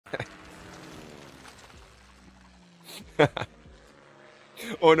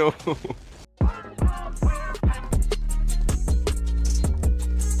Oh no.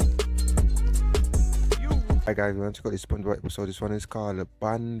 Hi guys, we're going to check out this Spongebob episode. This one is called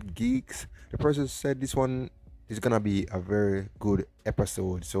Band Geeks. The person said this one is gonna be a very good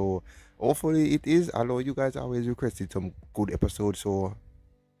episode. So hopefully it is. Although you guys always requested some good episodes, so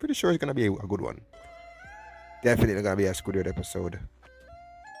pretty sure it's gonna be a good one. Definitely gonna be a Squidward episode.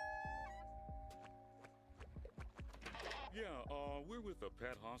 Yeah, we're with the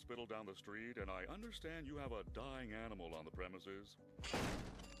pet hospital down the street, and I understand you have a dying animal on the premises.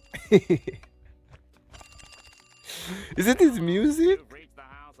 Is it his music? You've reached the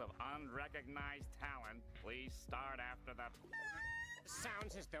house of unrecognized talent. Please start after the...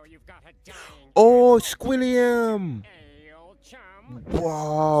 Sounds as though you've got a dying... Oh, Squilliam! Hey, old chum.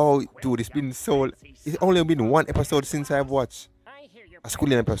 Wow, dude, it's been so... It's only been one episode since I've watched I hear you're a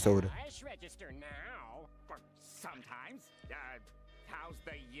Squilliam episode. cash register now. Sometimes. How's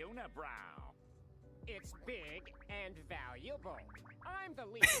the unibrow? It's big and valuable. I'm the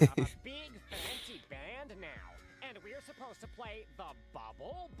leader of a big fancy band now. And we're supposed to play the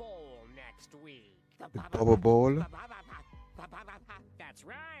Bubble Bowl next week. The Bubble Bowl? That's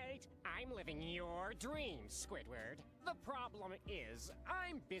right. I'm living your dreams, Squidward. The problem is,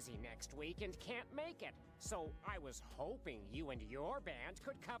 I'm busy next week and can't make it. So I was hoping you and your band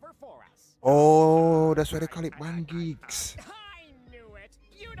could cover for us. Oh, that's why they call it Band Geeks. I knew it.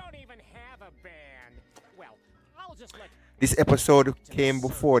 You don't even have a band. Well, I'll just let... This episode came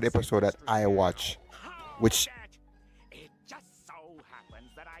before the episode that I watched, which... It just so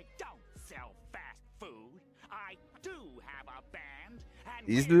happens that I don't sell fast food. I do have a band. And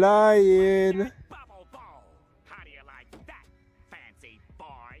He's we're lying. playing at Bubble Bowl. How do you like that, fancy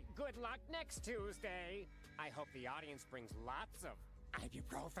boy? Good luck next Tuesday. I hope the audience brings lots of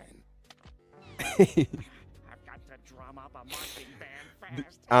ibuprofen. I've got to drum up a marching band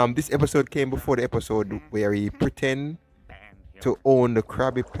fast. This episode came before the episode where he pretend to own the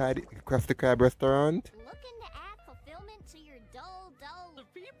Krabby Patty, Crafty Crab restaurant. Looking to add fulfillment to your dull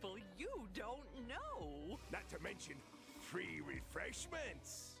People you don't know. Not to mention free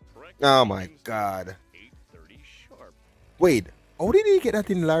refreshments. Oh my god. 8:30 sharp. Wait, how did he get that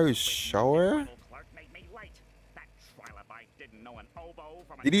in Larry's shower? Clerk made me late. That trilobite didn't know an oboe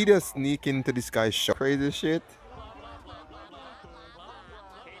from a Did he just sneak into this guy's shower? Crazy shit.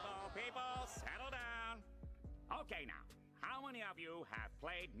 People, settle down. Okay, now, how many of you have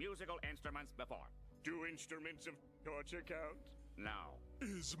played musical instruments before? Do instruments of torture count? No.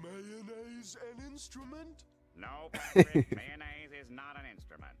 Is mayonnaise an instrument? No, Patrick, mayonnaise is not an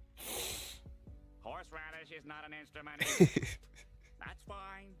instrument. Horseradish is not an instrument either. That's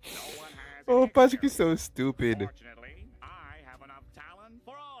fine. No one has Oh, an Patrick is so experience. stupid. Fortunately, I have enough talent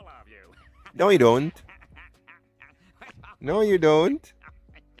for all of you. No, you don't. No, you don't.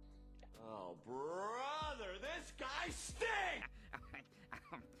 Oh, brother, this guy stinks!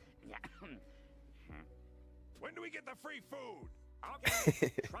 When do we get the free food?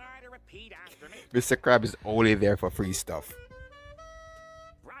 Okay, try to repeat after me. Mr. Crab is only there for free stuff.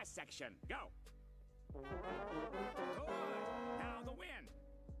 Brass section, go. Good. Now the wind.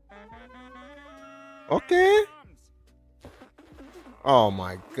 Okay. Drums. Oh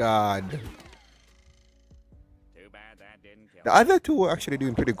my god. Too bad that didn't kill The other two were actually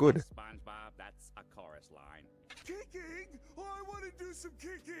doing pretty good. Spongebob, that's a chorus line. Kicking? Oh, I want to do some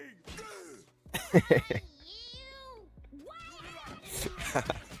kicking!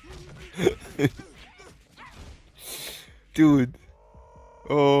 Dude.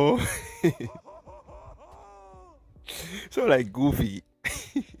 Oh. So like Goofy.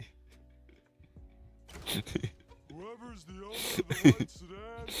 Whoever's the owner of the white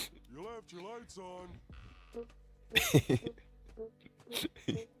sedan, you left your lights on.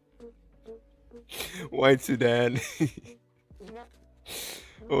 White Sudan.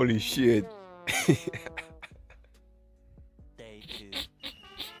 Holy shit. Day 2. Okay,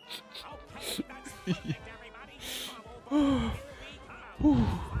 that's it, everybody. Bubble, bubble, here we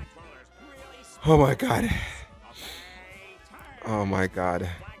come. Flag twirlers, really smart. Oh my god. Okay, turn. Oh my god.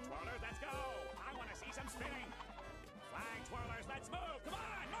 Flag twirlers, let's go. I want to see some spinning. Flag twirlers, let's move. Come on,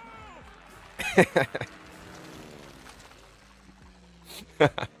 move.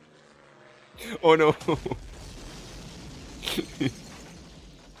 Oh no.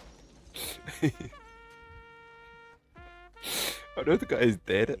 Oh, that guy is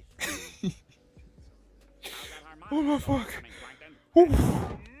dead. Oh my fuck. Oof.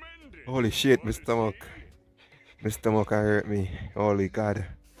 Holy shit, my stomach. My stomach hurt me. Holy god.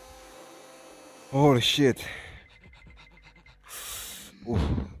 Holy shit. Oof.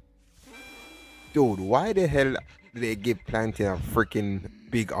 Dude, why the hell they give Plantain a freaking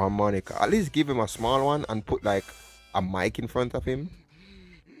big harmonica? At least give him a small one and put like a mic in front of him.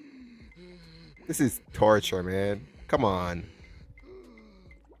 This is torture, man. Come on.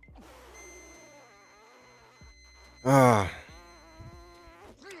 Ah.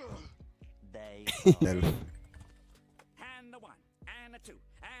 They Well, And a 1, and a 2,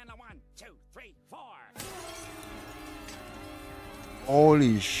 and a 1, 2, 3, 4.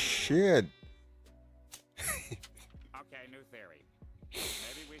 holy shit. Okay, new theory.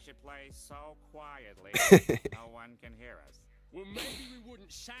 Maybe we should play so quietly no one can hear us. Well, maybe we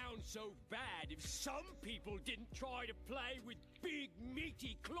wouldn't sound so bad if some people didn't try to play with big,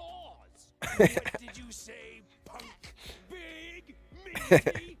 meaty claws. What did you say, punk? Big,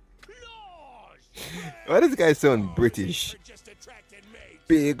 meaty claws! Why does this guy sound British? Just attracting mates.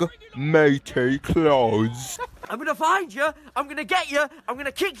 Big matey claws. I'm gonna find you. I'm gonna get you. I'm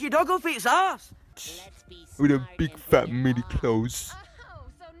gonna kick your dog off its ass. Let's be With a smart big and fat bring it meaty on. claws. Oh,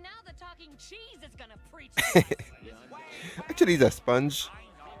 so now the talking cheese is gonna preach to us. Actually, he's a sponge.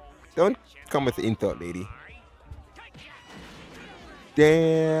 Don't come with the insult, lady.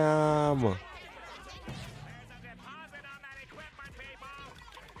 Damn.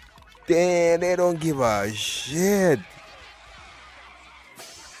 Damn, they don't give a shit.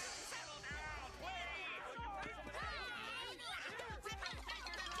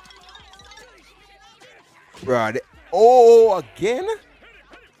 Bruh, oh, again?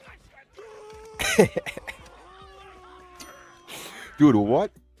 Dude,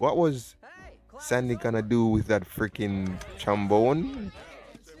 what was Sandy gonna do with that freaking trombone?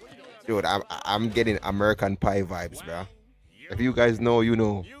 Dude, I'm getting American Pie vibes, bruh. If you guys know, you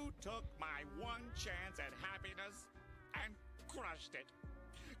know. You took my one chance at happiness and crushed it.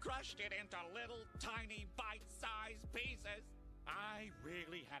 Crushed it into little tiny bite-sized pieces. I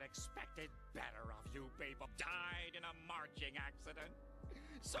really had expected better of you people. Died in a marching accident.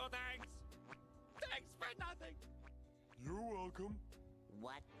 So thanks. Thanks for nothing. You're welcome.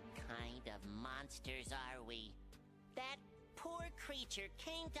 What kind of monsters are we? That poor creature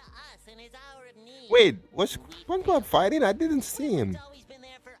came to us in his hour of need. Wait, was SpongeBob fighting? I didn't see him. He's always been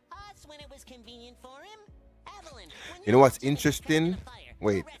there for us when it was convenient for him. Evelyn, when You know what's lost yourself in interesting? the fire, who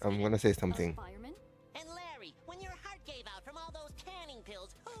Wait, rescued I'm you? gonna say something. Fireman? And Larry, when your heart gave out from all those tanning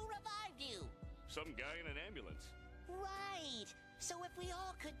pills, who revived you? Some guy in an ambulance. Right. So if we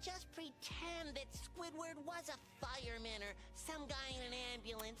all could just pretend that Squidward was a fireman or some guy in an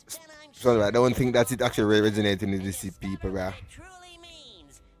ambulance, then I'm So I don't think that's it actually resonating with these people, bruh. what it truly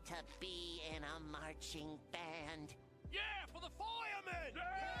means to be in a marching band. Yeah, for the firemen!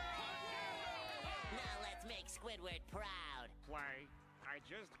 Now let's make Squidward proud. Play. I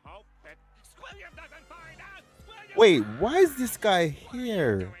just hope that Squilliam doesn't find us. Squilliam! Wait, why is this guy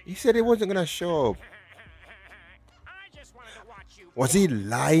here? He said he wasn't gonna show up. I just wanted to watch you. Was he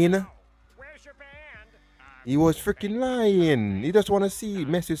lying? Where's your band? He was freaking lying. He just wanna see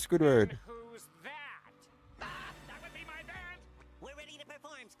Messy Squidward. Who's that? That would be my band. We're ready to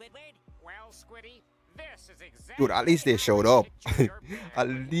perform, Squidward. Well, Squiddy, this is exactly. Dude, at least they showed up. At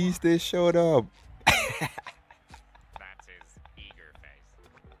least they showed up. That's his eager face.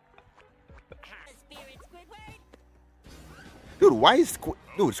 The spirit, Squidward. Dude, why is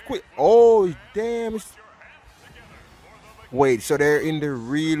Squid? Oh, damn. Wait, so they're in the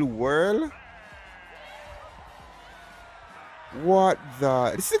real world? What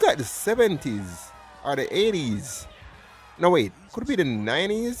the? This is like the 70s or the 80s. No, wait. Could it be the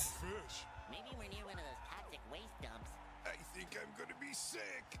 90s? Fish. Maybe we're near one of those toxic waste dumps. I think I'm gonna be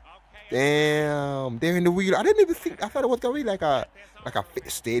sick. Damn, they're in the real. I didn't even think. I thought it was gonna be like a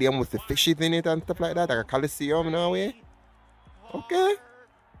stadium with the fishes in it and stuff like that, like a coliseum in a way. Okay.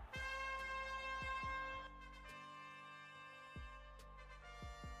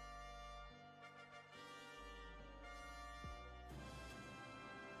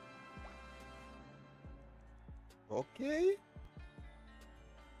 Okay.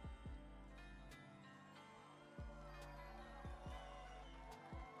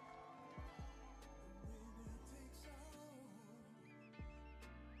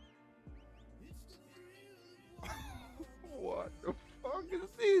 What the fuck is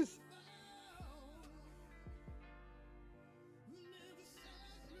this?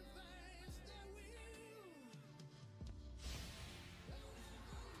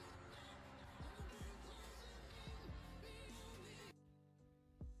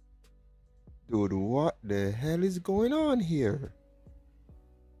 Dude, what the hell is going on here?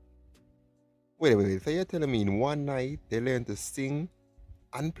 Wait. So you're telling me in one night they learned to sing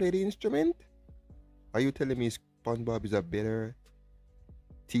and play the instrument? Are you telling me SpongeBob is a better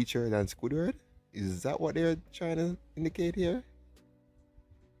teacher than Squidward? Is that what they're trying to indicate here?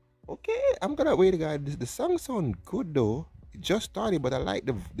 Okay, I'm gonna wait, guys. The song sound good though. It just started, but I like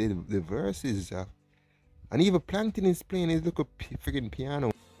the verses. And even Plankton is playing his little freaking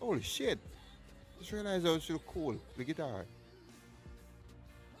piano. Holy shit! Just realized that was so cool. The guitar.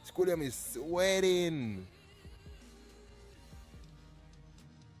 Squidward is sweating.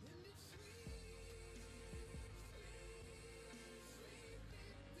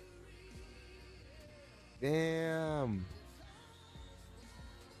 Damn.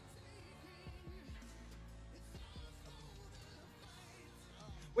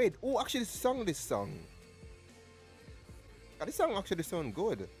 Wait, who actually sung this song? This song actually sound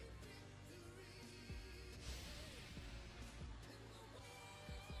good.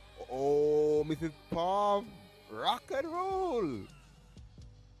 Oh, Mrs. Pop, rock and roll.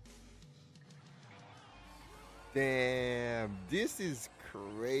 Damn, this is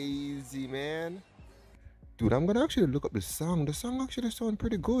crazy, man. Dude, I'm gonna actually look up the song. The song actually sound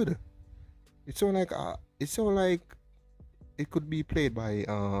pretty good. It sound like it could be played by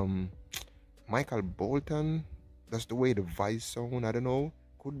Michael Bolton. That's the way the voice sound. I don't know.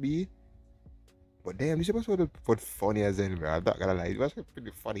 Could be. But damn, this episode was funny as hell, man. I'm not gonna lie. It was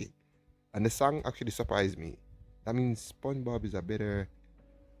pretty funny. And the song actually surprised me. That means SpongeBob is a better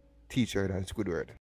teacher than Squidward.